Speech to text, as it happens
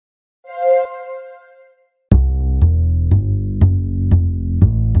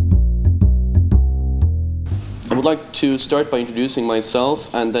would like to start by introducing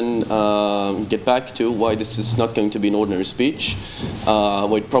myself and then get back to why this is not going to be an ordinary speech.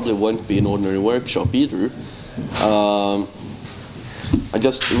 Well, it probably won't be an ordinary workshop either. I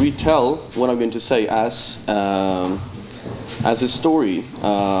just retell what I'm going to say as a story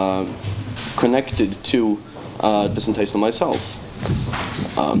connected to the presentation of myself.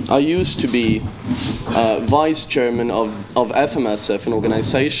 I used to be vice chairman of FMSF, an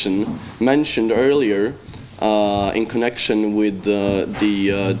organization mentioned earlier in connection with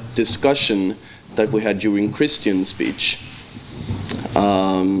the discussion that we had during Christian speech.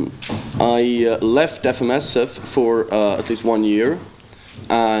 I left FMSF for at least 1 year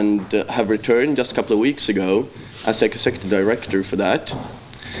and have returned just a couple of weeks ago as executive director for that.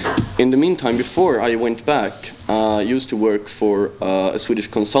 In the meantime, before I went back, I used to work for a Swedish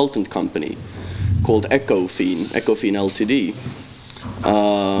consultant company called Ecofin Ltd.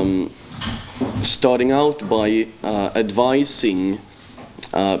 Starting out by advising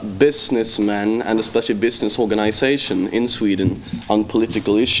businessmen and especially business organization in Sweden on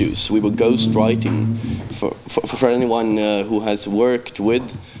political issues. We were ghostwriting for anyone who has worked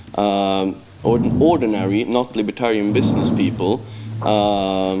with ordinary, not libertarian business people.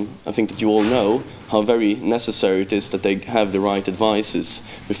 I think that you all know how very necessary it is that they have the right advices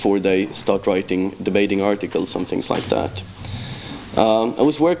before they start writing debating articles and things like that. I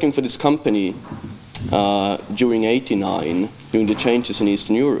was working for this company during '89, during the changes in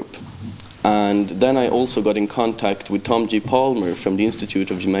Eastern Europe. And then I also got in contact with Tom G. Palmer from the Institute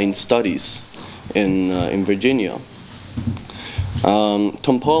of Humane Studies in Virginia.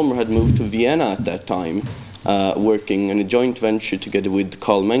 Tom Palmer had moved to Vienna at that time, working in a joint venture together with the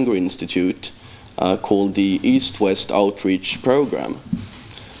Carl Menger Institute called the East-West Outreach Program.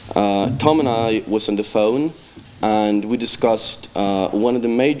 Tom and I was on the phone, and we discussed one of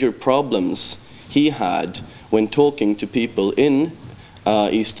the major problems he had when talking to people in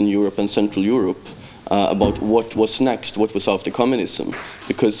Eastern Europe and Central Europe about what was next, what was after communism,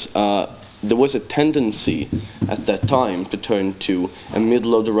 because there was a tendency at that time to turn to a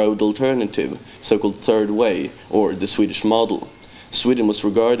middle-of-the-road alternative, so-called third way, or the Swedish model. Sweden was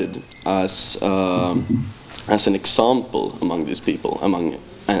regarded as an example among these people,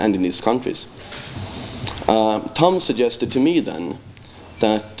 and in these countries. Tom suggested to me then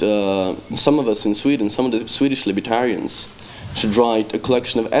that some of us in Sweden, some of the Swedish libertarians, should write a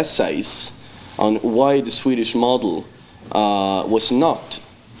collection of essays on why the Swedish model was not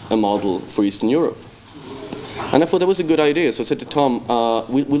a model for Eastern Europe. And I thought that was a good idea, so I said to Tom,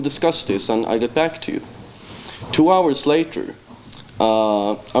 we'll discuss this and I'll get back to you. 2 hours later,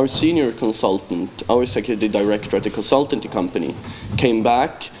 our senior consultant, our executive director at the consultancy company, came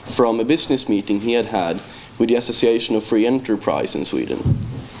back from a business meeting he had had with the Association of Free Enterprise in Sweden,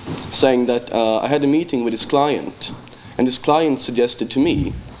 saying that I had a meeting with his client, and his client suggested to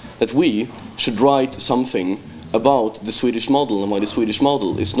me that we should write something about the Swedish model and why the Swedish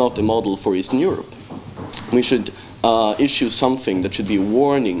model is not a model for Eastern Europe. We should issue something that should be a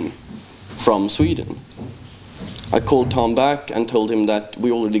warning from Sweden. I called Tom back and told him that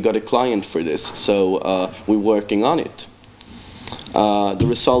we already got a client for this, so we're working on it. The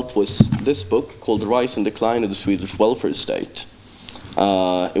result was this book called The Rise and Decline of the Swedish Welfare State.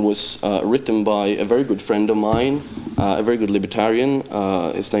 It was written by a very good friend of mine, a very good libertarian.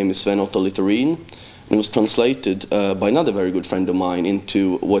 His name is Sven Otto Littorin. It was translated by another very good friend of mine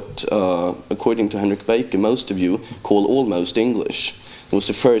into what, according to Henrik Baker, most of you call almost English. It was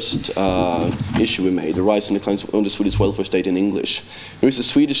the first issue we made, The Rise and Decline of the Swedish Welfare State in English. There is a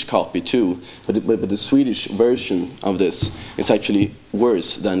Swedish copy too, but the Swedish version of this is actually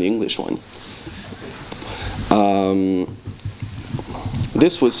worse than the English one.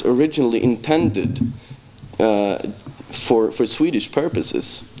 This was originally intended for Swedish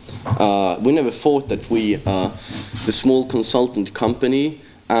purposes. We never thought that we, the small consultant company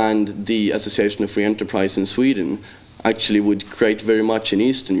and the Association of Free Enterprise in Sweden, actually would create very much in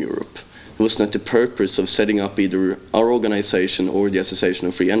Eastern Europe. It was not the purpose of setting up either our organization or the Association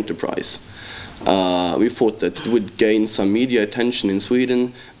of Free Enterprise. We thought that it would gain some media attention in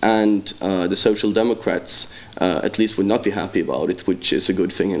Sweden, and the Social Democrats at least would not be happy about it, which is a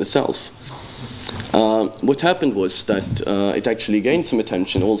good thing in itself. What happened was that it actually gained some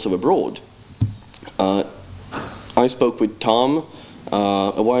attention also abroad. I spoke with Tom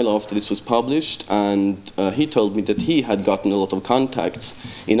a while after this was published, and he told me that he had gotten a lot of contacts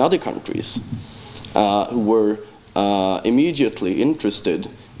in other countries who were immediately interested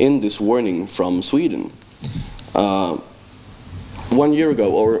in this warning from Sweden. 1 year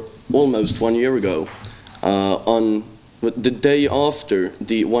ago, or almost 1 year ago, on the day after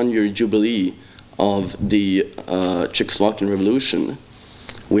the 1-year jubilee of the Czechoslovakian Revolution,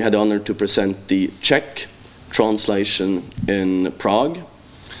 we had the honor to present the Czech translation in Prague,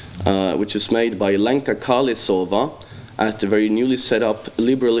 which is made by Lenka Kalisova at the very newly set up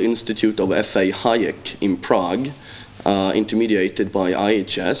Liberal Institute of F.A. Hayek in Prague, intermediated by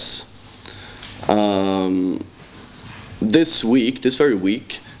IHS. This very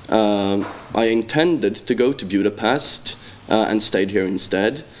week, I intended to go to Budapest and stayed here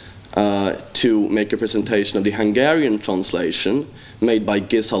instead to make a presentation of the Hungarian translation made by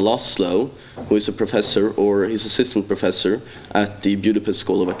Geza Laszlo, who is a professor, or his assistant professor, at the Budapest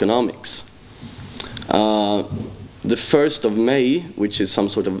School of Economics. The 1st of May, which is some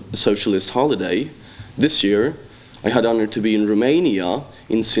sort of socialist holiday, this year, I had the honor to be in Romania,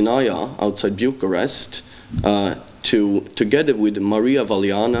 in Sinaia, outside Bucharest, together with Maria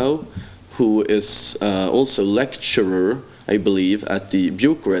Valiano, who is also lecturer, I believe, at the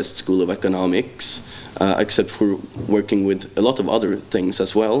Bucharest School of Economics, except for working with a lot of other things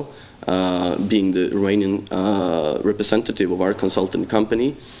as well, being the Romanian representative of our consultant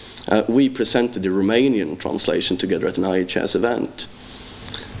company. We presented the Romanian translation together at an IHS event.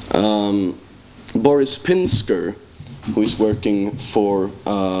 Boris Pinsker, who is working for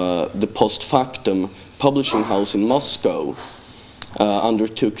the Post Factum publishing house in Moscow,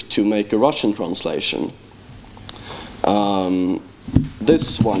 undertook to make a Russian translation.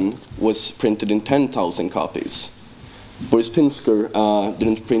 This one was printed in 10,000 copies. Boris Pinsker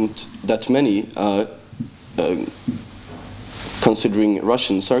didn't print that many, considering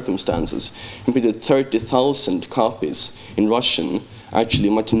Russian circumstances. He printed 30,000 copies in Russian, actually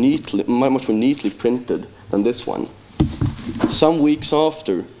much more neatly printed than this one. Some weeks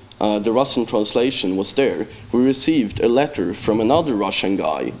after the Russian translation was there, we received a letter from another Russian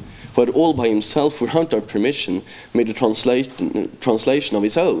guy who had all by himself, without our permission, made a translation of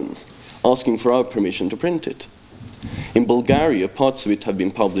his own, asking for our permission to print it. In Bulgaria, parts of it have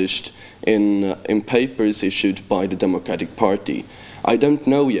been published in papers issued by the Democratic Party. I don't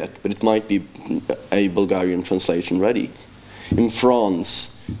know yet, but it might be a Bulgarian translation ready. In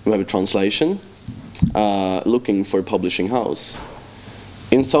France, we have a translation looking for a publishing house.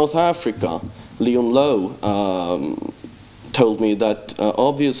 In South Africa, Leon Lowe told me that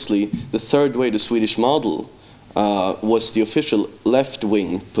obviously the third way, the Swedish model, was the official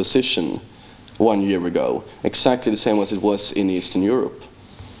left-wing position 1 year ago, exactly the same as it was in Eastern Europe.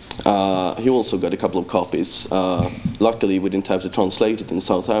 He also got a couple of copies. Luckily, we didn't have to translate it in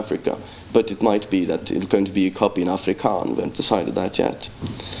South Africa, but it might be that it's going to be a copy in Afrikaans. We haven't decided that yet.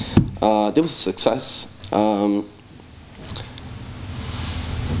 There was a success.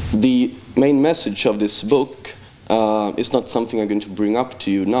 The main message of this book is not something I'm going to bring up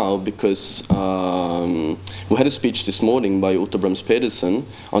to you now, because we had a speech this morning by Otto Brams Pedersen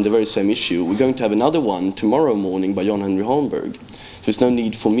on the very same issue. We're going to have another one tomorrow morning by John Henry Holmberg. There's no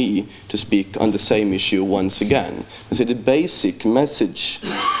need for me to speak on the same issue once again. So the basic message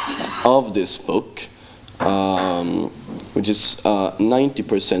of this book, which is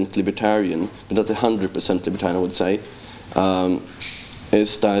 90% libertarian, but not 100% libertarian, I would say,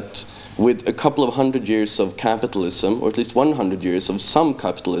 is that with a couple of 100 years of capitalism, or at least 100 years of some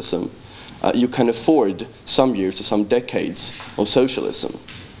capitalism, you can afford some years or some decades of socialism.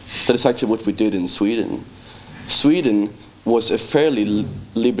 That is actually what we did in Sweden. Sweden was a fairly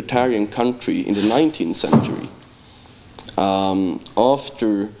libertarian country in the 19th century.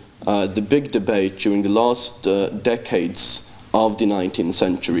 After the big debate during the last decades of the 19th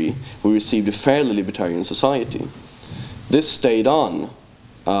century, we received a fairly libertarian society. This stayed on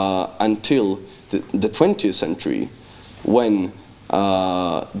until the 20th century, when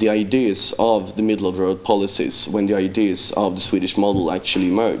the ideas of the middle-of-the-road policies, when the ideas of the Swedish model actually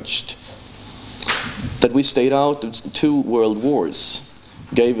emerged. That we stayed out of 2 world wars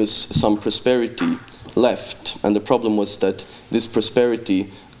gave us some prosperity left, and the problem was that this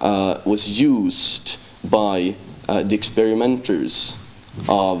prosperity was used by the experimenters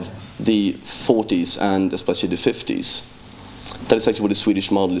of the 40s and especially the 50s. That is actually what the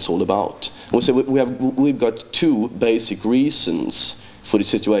Swedish model is all about. And so we've got 2 basic reasons for the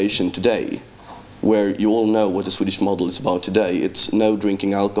situation today, where you all know what the Swedish model is about today. It's no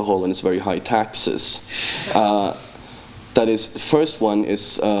drinking alcohol and it's very high taxes. That is, the first one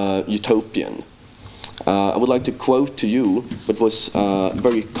is utopian. I would like to quote to you what was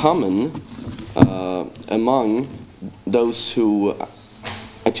very common among those who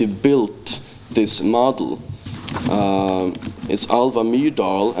actually built this model. It's Alva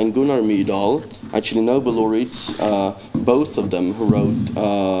Myrdal and Gunnar Myrdal, actually Nobel laureates, both of them, who wrote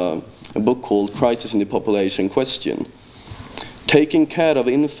a book called Crisis in the Population Question. Taking care of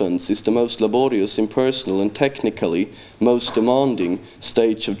infants is the most laborious, impersonal, and technically most demanding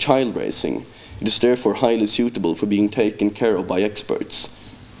stage of child raising. It is therefore highly suitable for being taken care of by experts,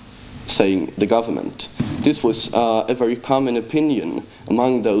 saying the government. This was a very common opinion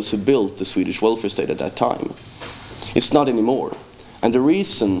among those who built the Swedish welfare state at that time. It's not anymore. And the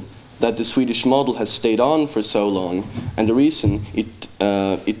reason that the Swedish model has stayed on for so long, and the reason it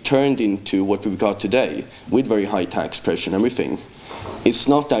turned into what we've got today, with very high tax pressure and everything, it's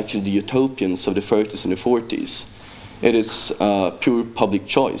not actually the utopians of the 30s and the 40s. It is pure public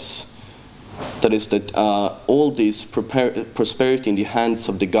choice. That is that all this prosperity in the hands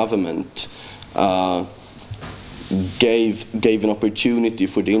of the government gave an opportunity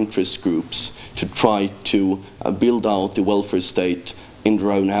for the interest groups to try to build out the welfare state in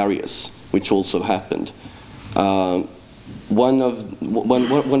their own areas, which also happened. One of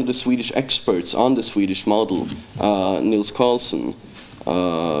the Swedish experts on the Swedish model, Nils Carlson,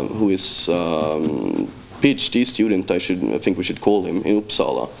 who is PhD student, I think we should call him, in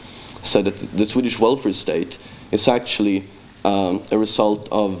Uppsala, said that the Swedish welfare state is actually a result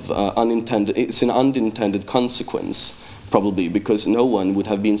of it's an unintended consequence, probably, because no one would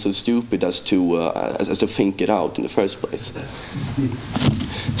have been so stupid as to think it out in the first place.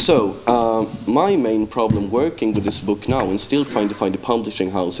 So, my main problem working with this book now and still trying to find a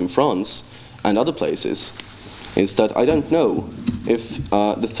publishing house in France and other places is that I don't know if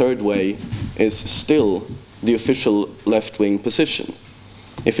the third way is still the official left-wing position.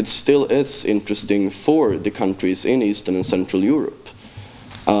 If it still is interesting for the countries in Eastern and Central Europe.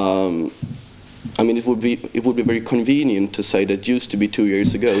 I mean, it would be very convenient to say that used to be 2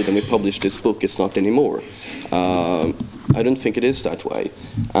 years ago, then we published this book, it's not anymore. I don't think it is that way.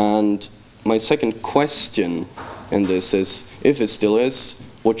 And my second question in this is, if it still is,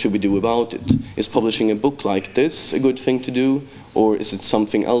 what should we do about it? Is publishing a book like this a good thing to do? Or is it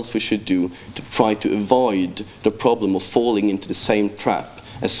something else we should do to try to avoid the problem of falling into the same trap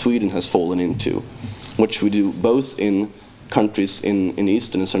as Sweden has fallen into? What should we do both in countries in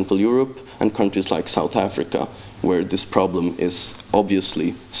Eastern and Central Europe and countries like South Africa, where this problem is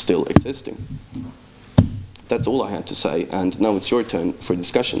obviously still existing? That's all I had to say, and now it's your turn for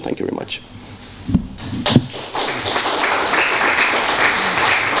discussion. Thank you very much.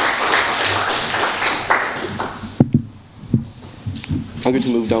 I'm going to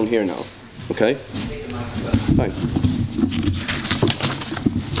move down here now, okay? Fine.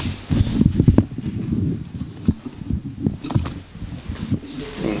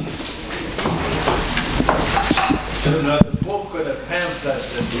 The book or the pamphlet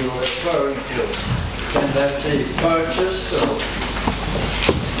that you were referring to, can that be purchased or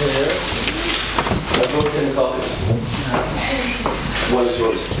here? I've brought 10 copies. One is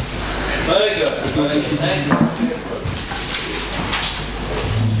yours. Very good. Thank you.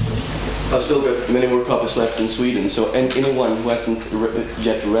 I've still got many more copies left in Sweden, so anyone who hasn't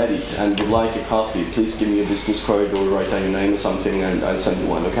yet read it and would like a copy, please give me a business card or write down your name or something and I'll send you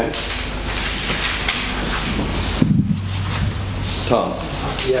one, okay? Tom.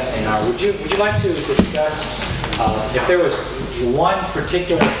 Yes, Einar. Would you like to discuss if there was one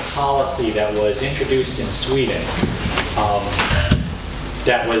particular policy that was introduced in Sweden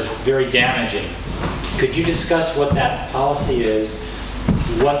that was very damaging? Could you discuss what that policy is,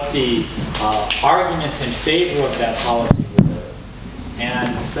 what the arguments in favor of that policy were,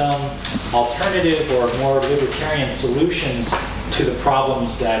 and some alternative or more libertarian solutions to the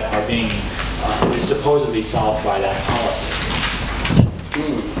problems that are being supposedly solved by that policy?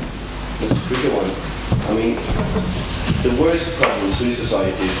 That's a tricky one. I mean, the worst problem in Swedish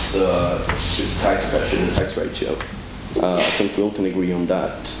society is tax pressure and the tax ratio. I think we all can agree on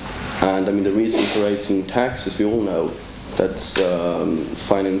that. And I mean, the reason for raising taxes, we all know, that's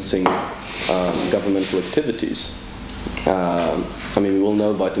financing governmental activities. I mean, we all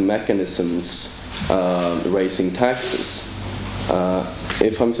know about the mechanisms raising taxes.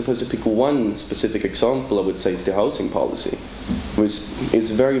 If I'm supposed to pick one specific example, I would say it's the housing policy, which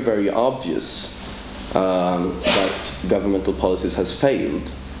is very, very obvious that governmental policies has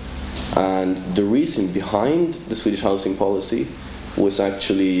failed. And the reason behind the Swedish housing policy was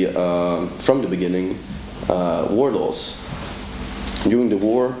actually, from the beginning, war laws. During the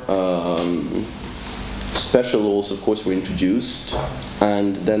war, special laws, of course, were introduced,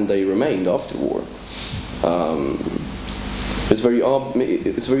 and then they remained after the war. It's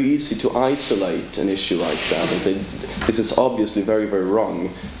very easy to isolate an issue like that and say, this is obviously very, very wrong,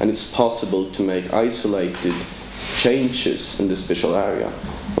 and it's possible to make isolated changes in this special area.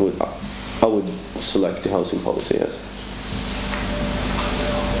 I would select the housing policy, yes.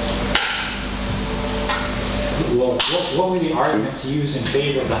 Well, what were the arguments used in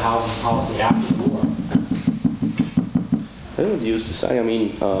favor of the housing policy after the war? I don't use to say, I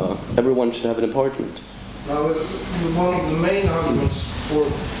mean, everyone should have an apartment. Now, one of the main arguments for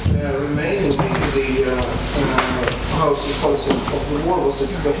remaining the housing policy of the war was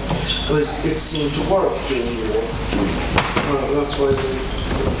that at least it seemed to work during the war. That's why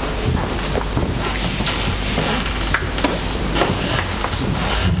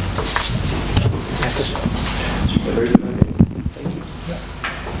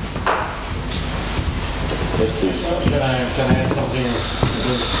Yes, please. Can I add something?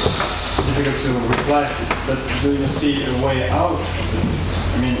 It's difficult to reply, but do you see a way out of this?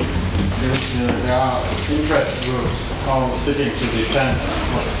 I mean, there are interest groups all sitting to defend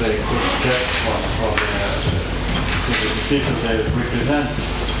what they could get from the people they represent.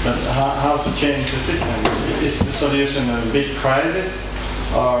 But how to change the system? Is the solution a big crisis,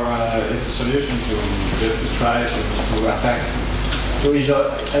 or is the solution to just try to attack? To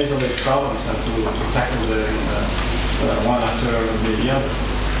isolate problems and to tackle the one after the other?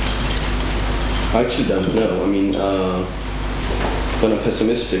 I actually don't know. I mean, when I'm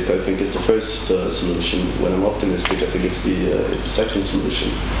pessimistic, I think it's the first solution. When I'm optimistic, I think it's the second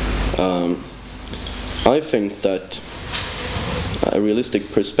solution. I think that a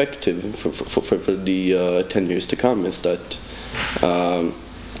realistic perspective for the 10 years to come is that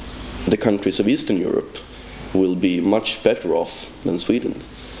the countries of Eastern Europe will be much better off than Sweden,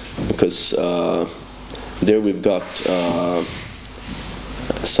 because there we've got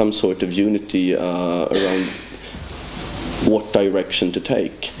some sort of unity around what direction to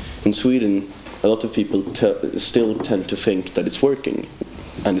take. In Sweden, a lot of people still tend to think that it's working,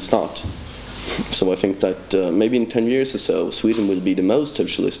 and it's not. So I think that maybe in 10 years or so, Sweden will be the most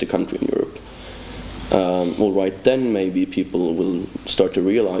socialistic country in Europe. All right, then maybe people will start to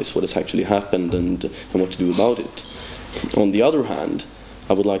realize what has actually happened and what to do about it. On the other hand,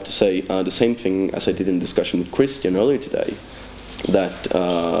 I would like to say the same thing as I did in discussion with Christian earlier today, that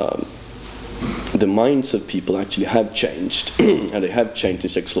the minds of people actually have changed, and they have changed in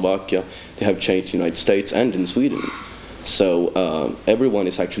Czechoslovakia, they have changed in the United States and in Sweden. So everyone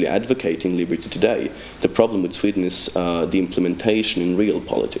is actually advocating liberty today. The problem with Sweden is the implementation in real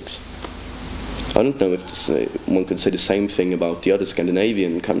politics. I don't know if one could say the same thing about the other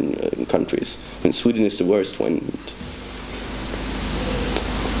Scandinavian countries. I mean, Sweden is the worst one.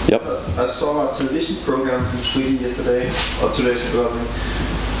 Yep. I saw a television program from Sweden yesterday, or 2 days ago, I think.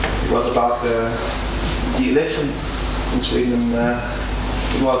 It was about the election in Sweden.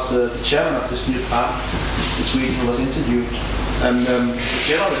 It was the chairman of this new party in Sweden who was interviewed, and the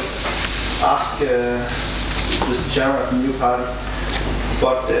journalist asked this chairman of the new party,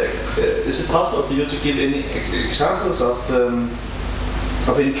 but is it possible for you to give any examples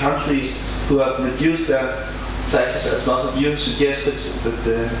of any countries who have reduced their taxes as much as you suggested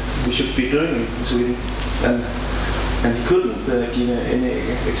that we should be doing in Sweden? And he couldn't give any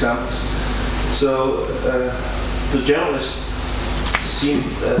examples. So the journalists seemed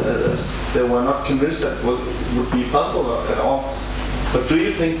as they were not convinced that would be possible at all. But do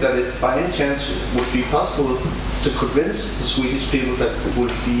you think that it by any chance would be possible to convince the Swedish people that it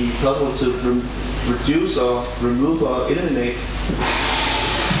would be possible to reduce or remove or eliminate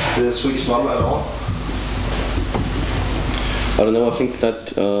the Swedish model at all? I don't know. I think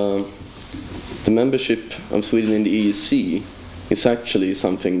that the membership of Sweden in the EEC is actually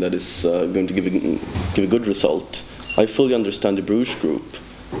something that is going to give a good result. I fully understand the Bruges group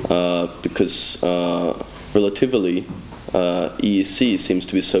because relatively EEC seems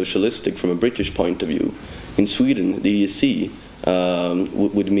to be socialistic from a British point of view. In Sweden, the EEC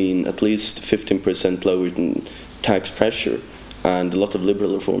would mean at least 15% lower in tax pressure and a lot of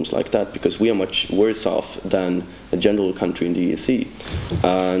liberal reforms like that, because we are much worse off than a general country in the EEC.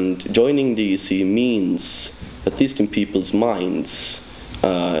 And joining the EEC means, at least in people's minds,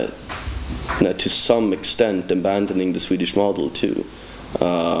 to some extent abandoning the Swedish model too.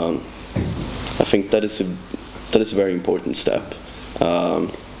 I think that is a very important step.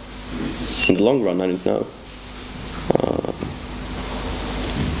 In the long run, I don't know.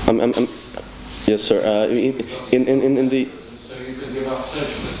 Yes, sir. In the. So you could give up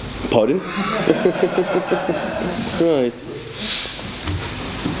socialism. Pardon? Right.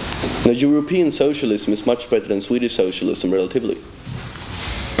 Now, European socialism is much better than Swedish socialism, relatively.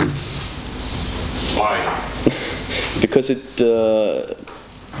 Why? Because it's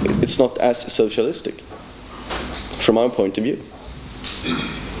not as socialistic, from our point of view.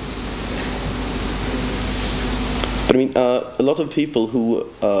 But I mean, a lot of people who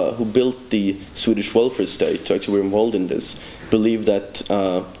built the Swedish Welfare State, who actually were involved in this, believe that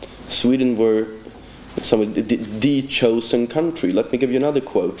Sweden were the chosen country. Let me give you another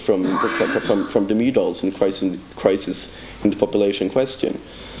quote from the Myrdals in Crisis in the Population Question.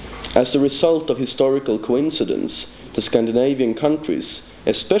 As a result of historical coincidence, the Scandinavian countries,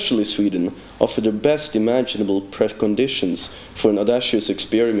 especially Sweden, offer the best imaginable preconditions for an audacious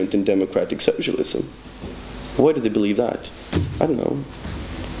experiment in democratic socialism. Why do they believe that? I don't know.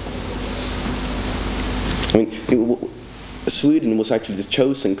 I mean, Sweden was actually the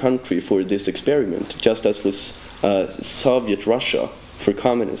chosen country for this experiment, just as was Soviet Russia for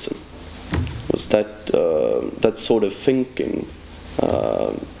communism. Was that sort of thinking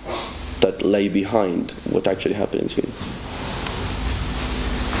that lay behind what actually happened in Sweden?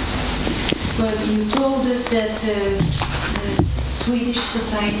 Well, you told us that the Swedish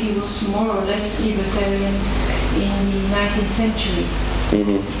society was more or less libertarian in the 19th century.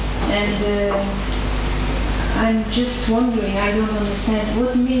 Mm-hmm. And I'm just wondering, I don't understand,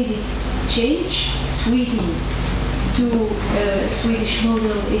 what made it change Sweden to Swedish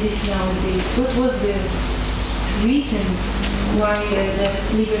model it is nowadays? What was the reason why the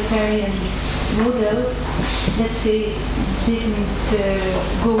libertarian model, let's say, didn't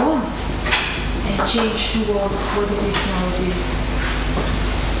go on and change towards what it is nowadays?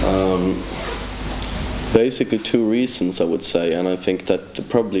 Basically two reasons, I would say, and I think that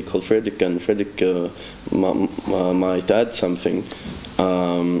probably Carl Fredrik and Fredrik might add something.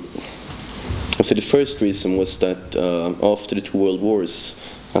 So the first reason was that after the two world wars,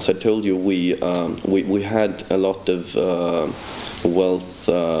 as I told you, we had a lot of wealth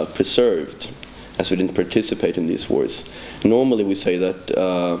preserved, as we didn't participate in these wars. Normally we say that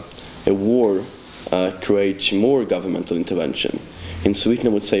a war creates more governmental intervention. In Sweden, I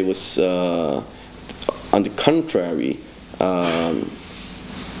would say it was on the contrary, there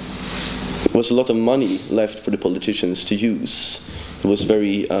was a lot of money left for the politicians to use. It was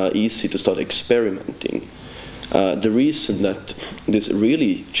very easy to start experimenting. The reason that this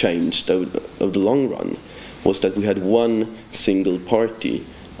really changed over the long run was that we had one single party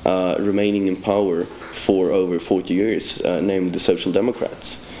remaining in power for over 40 years, namely the Social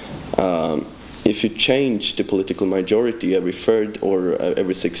Democrats. If you change the political majority every third or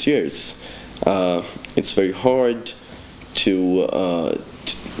every 6 years, it's very hard to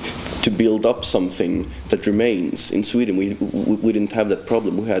build up something that remains. In Sweden, we didn't have that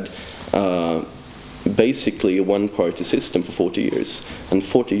problem. We had basically a one-party system for 40 years, and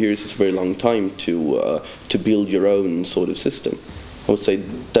 40 years is a very long time to build your own sort of system. I would say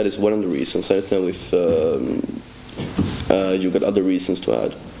that is one of the reasons. I don't know if you got other reasons to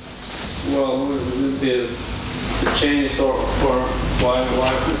add. Well, the change or why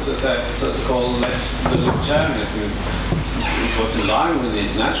so-called left the libertarianism is it was in line with the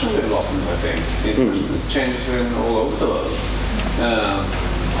international development, I think. International changes all over the world.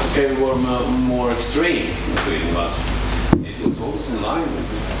 Okay, we were more extreme in Sweden, but it was always in line with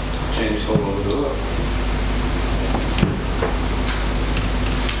the changes all over the world.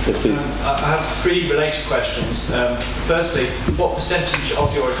 Yes, please. I have three related questions. Firstly, what percentage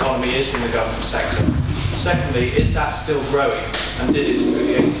of your economy is in the government sector? Secondly, is that still growing, and did it through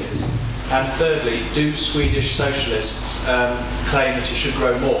the 80s? And thirdly, do Swedish socialists claim that it should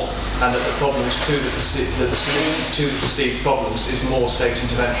grow more, and that the problems to the solution to the perceived problems is more state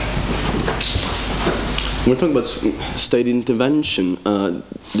intervention? When we're talking about state intervention,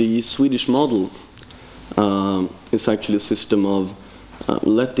 the Swedish model is actually a system of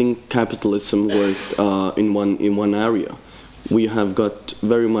letting capitalism work in one area. We have got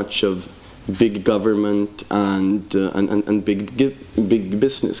very much of big government and big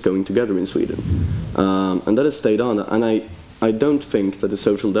business going together in Sweden, and that has stayed on. And I don't think that the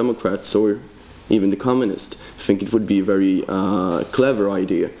Social Democrats or even the communists think it would be a very clever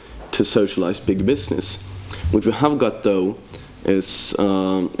idea to socialize big business. What we have got though is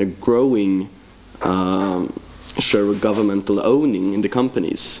a growing share of governmental owning in the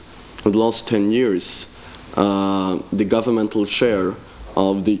companies. For the last 10 years, the governmental share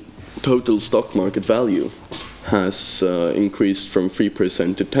of the total stock market value has increased from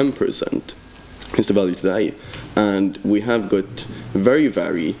 3% to 10% is the value today. And we have got very,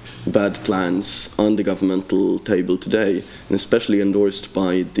 very bad plans on the governmental table today, and especially endorsed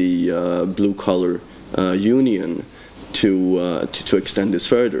by the blue-collar union to extend this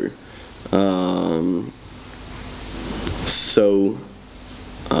further. So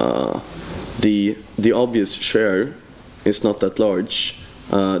the obvious share is not that large.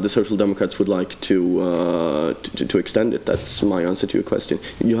 The Social Democrats would like to extend it. That's my answer to your question.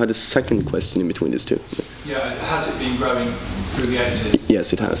 You had a second question in between these two. Yeah, has it been growing through the 80s?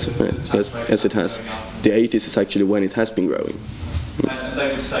 Yes, it has. Yes, it has. The 80s is actually when it has been growing. And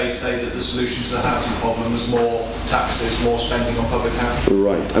they would say that the solution to the housing problem was more taxes, more spending on public housing.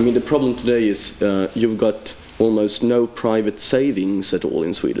 Right. I mean, the problem today is you've got almost no private savings at all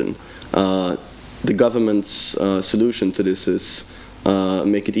in Sweden. The government's solution to this is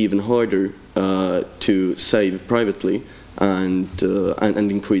make it even harder to save privately and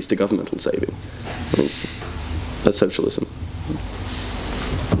increase the governmental saving. That's socialism.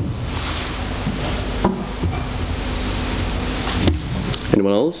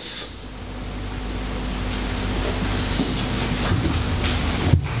 Anyone else?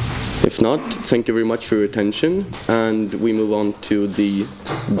 If not, thank you very much for your attention, and we move on to the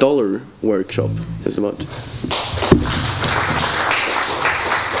dollar workshop. It's about